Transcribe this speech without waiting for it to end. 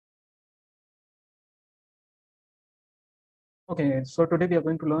Okay, so today we are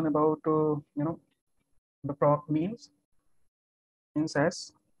going to learn about the PROC means in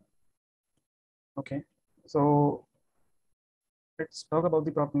SAS. Okay, so let's talk about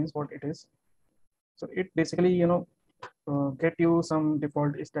the PROC means, what it is. So it basically get you some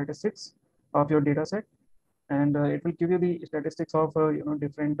default statistics of your data set, and it will give you the statistics of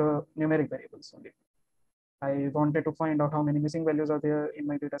different numeric variables only. I wanted to find out how many missing values are there in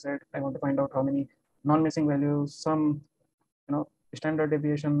my data set. I want to find out how many non-missing values, some standard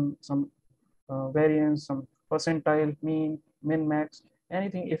deviation, some variance, some percentile, mean, min, max,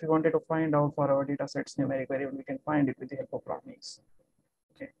 anything. If you wanted to find out for our data sets numeric variable, we can find it with the help of PROC means.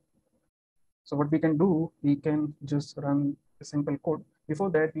 Okay. So what we can do, we can just run a simple code. Before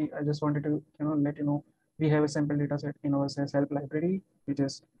that, I just wanted to let you know we have a sample data set in our SAS help library, which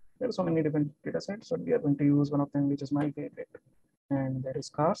is there are so many different data sets. So we are going to use one of them, which is my favorite, and that is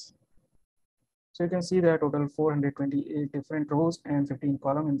cars. So you can see there are total 428 different rows and 15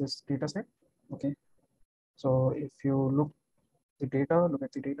 columns in this data set. Okay. So if you look at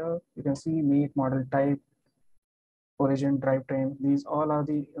the data, you can see make, model, type, origin, drivetrain. These all are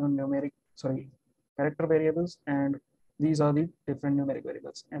the character variables, and these are the different numeric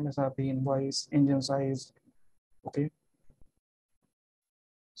variables: MSRP, invoice, engine size. Okay.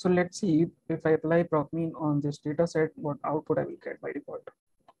 So let's see if I apply PROC mean on this data set, what output I will get by default.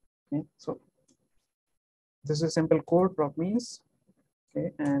 Okay. So this is simple code PROC means.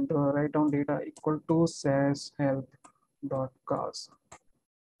 Okay, and write down data equal to SAS help dot cars.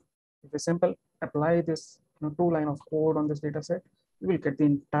 If we simple apply this two line of code on this data set, you will get the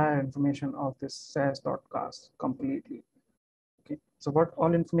entire information of this SAS.cars completely. Okay, so what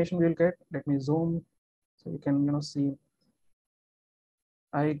all information we will get? Let me zoom so you can see.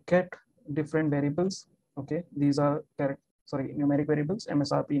 I get different variables. Okay, these are numeric variables: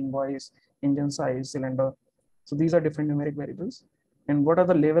 MSRP, invoice, engine size, cylinder. So these are different numeric variables. And what are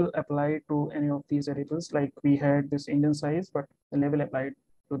the level applied to any of these variables? Like we had this engine size, but the level applied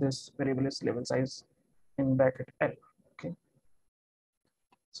to this variable is level size in bracket L. Okay.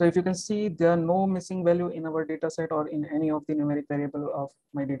 So if you can see, there are no missing value in our data set or in any of the numeric variable of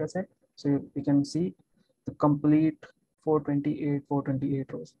my data set. So we can see the complete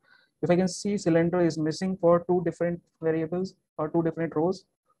 428 rows. If I can see cylinder is missing for two different variables or two different rows.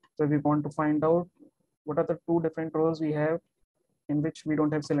 So if we want to find out what are the two different rows we have in which we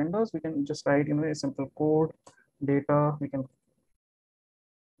don't have cylinders, we can just write a simple code data. We can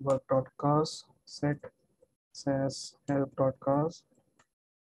work.cars set SAS help.cars,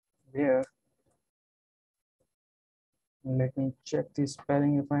 where let me check the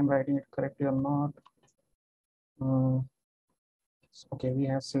spelling if I'm writing it correctly or not. Okay, we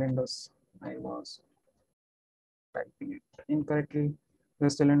have cylinders. I was typing it incorrectly. The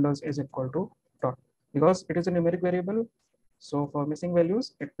cylinders is equal to dot because it is a numeric variable. So for missing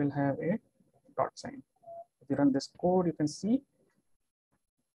values, it will have a dot sign. If you run this code, you can see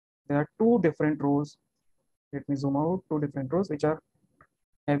there are two different rows. Let me zoom out. Two different rows which are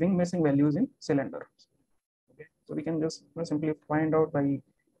having missing values in cylinder. Okay. So we can just simply find out by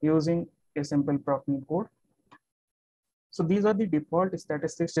using a simple PROC mean code. So these are the default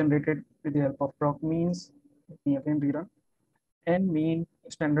statistics generated with the help of PROC means. Let me again rerun. And mean,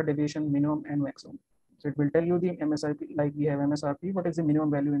 standard deviation, minimum, and maximum. So it will tell you the MSRP, like we have MSRP, what is the minimum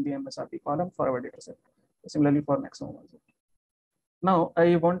value in the MSRP column for our data set. Similarly for maximum also. Now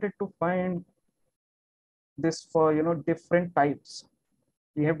I wanted to find this for different types.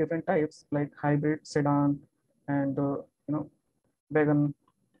 We have different types like hybrid, sedan, and wagon.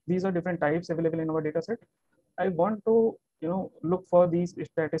 These are different types available in our data set. I want to look for these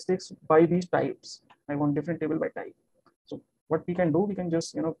statistics by these types. I want different table by type. So what we can do, we can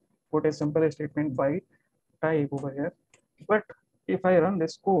just put a simple statement by type over here. But if I run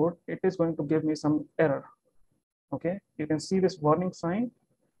this code, it is going to give me some error. Okay, you can see this warning sign.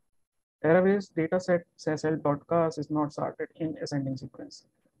 Error is dataset sasl.cars is not sorted in ascending sequence.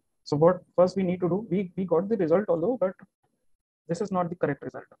 So what first we need to do, we got the result although, but this is not the correct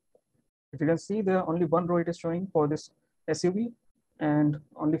result. If you can see, there only one row it is showing for this SUV and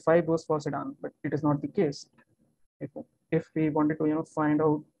only 5 rows for sedan, but it is not the case. If we wanted to find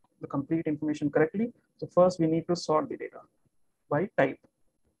out the complete information correctly, so first we need to sort the data by type.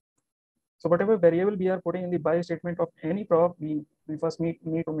 So whatever variable we are putting in the by statement of any PROC, we first need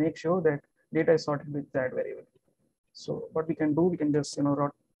to make sure that data is sorted with that variable. So what we can do, we can just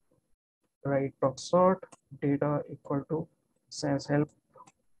write PROC sort data equal to SAS help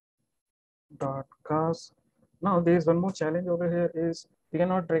dot cars. Now there is one more challenge over here is we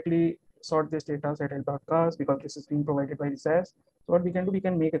cannot directly sort this data set help.cars because this is being provided by the SAS. So what we can do, we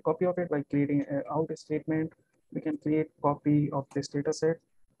can make a copy of it by creating an out statement we can create copy of this data set,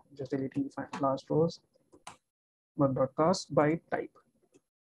 just deleting the last rows, work.cast by type.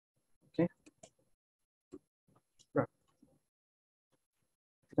 Okay, right.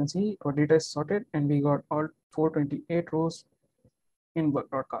 You can see our data is sorted and we got all 428 rows in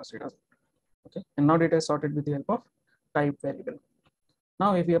work.cast data. Okay, and now data is sorted with the help of type variable.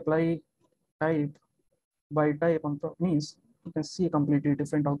 Now if we apply type by type on PROC means, you can see a completely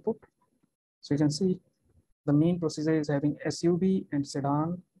different output. So you can see the main procedure is having SUV and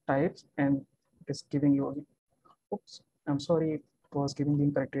sedan types, and it is giving you, oops, I'm sorry, it was giving the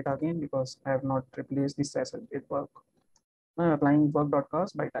incorrect data again because I have not replaced the SAS with work. Now I'm applying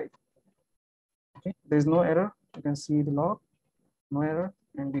work.cast by type. Okay, there is no error. You can see the log, no error,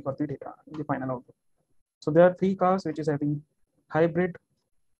 and we got the data in the final output. So there are 3 cars which is having hybrid,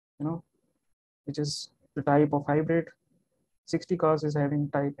 which is the type of hybrid. 60 cars is having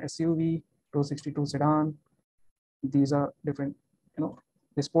type SUV, 262 sedan. These are different,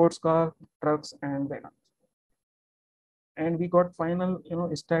 the sports car, trucks, and wagons. And we got final,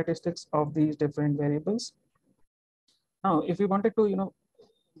 statistics of these different variables. Now, if we wanted to,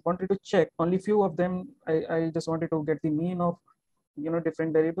 wanted to check only few of them, I just wanted to get the mean of,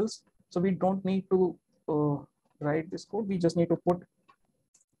 different variables. So we don't need to write this code. We just need to put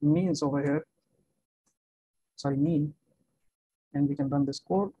means over here. Sorry, mean, and we can run this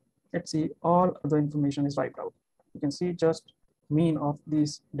code. Let's see, all other information is wiped out. You can see just mean of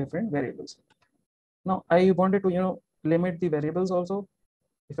these different variables. Now I wanted to, limit the variables also.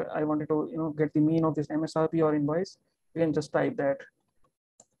 If I wanted to, get the mean of this MSRP or invoice, we can just type that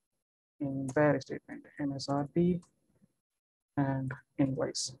in var statement, MSRP and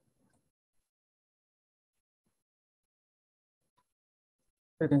invoice.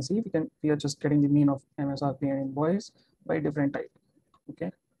 You can see we are just getting the mean of MSRP and invoice by different type.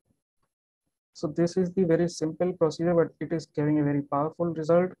 Okay. So this is the very simple procedure, but it is giving a very powerful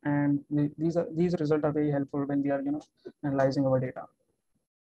result, and these results are very helpful when we are analyzing our data.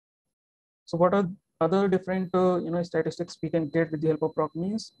 So what are other different statistics we can get with the help of PROC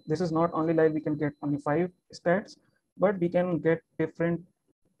means? This is not only like we can get only 5 stats, but we can get different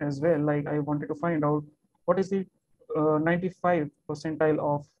as well. Like I wanted to find out what is the 95 percentile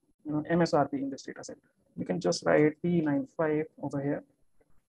of MSRP in this data set. We can just write P95 over here.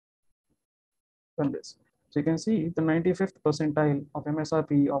 Run this. So you can see the 95th percentile of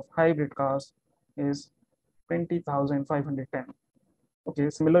MSRP of hybrid cars is 20,510. Okay,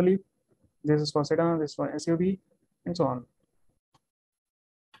 similarly, this is for sedan, this is for SUV, and so on.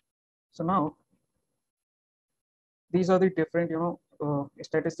 So now, these are the different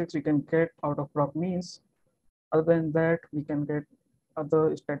statistics we can get out of PROC means. Other than that, we can get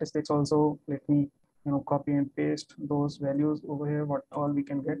other statistics also. Let me copy and paste those values over here, what all we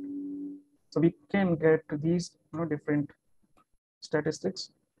can get. So we can get these different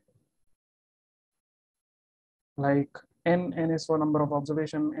statistics, like n is for number of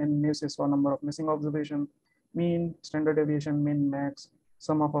observation, n miss is for number of missing observation, mean, standard deviation, min, max,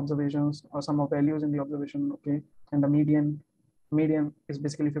 sum of observations or sum of values in the observation. Okay, and the median is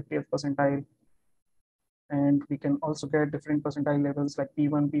basically 50th percentile. And we can also get different percentile levels like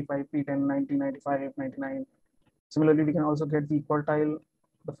P1, P5, P10, 90, 95, 99. Similarly, we can also get the quartile,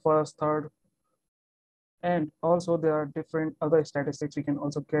 the first, third, and also there are different other statistics we can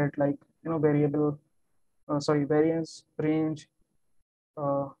also get, like variable, variance, range,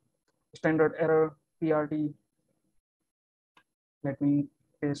 uh, standard error, PRT. Let me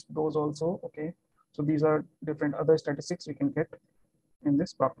paste those also. Okay, so these are different other statistics we can get in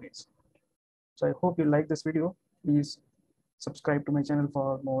this PROC means. So I hope you like this video. Please subscribe to my channel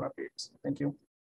for more updates. Thank you.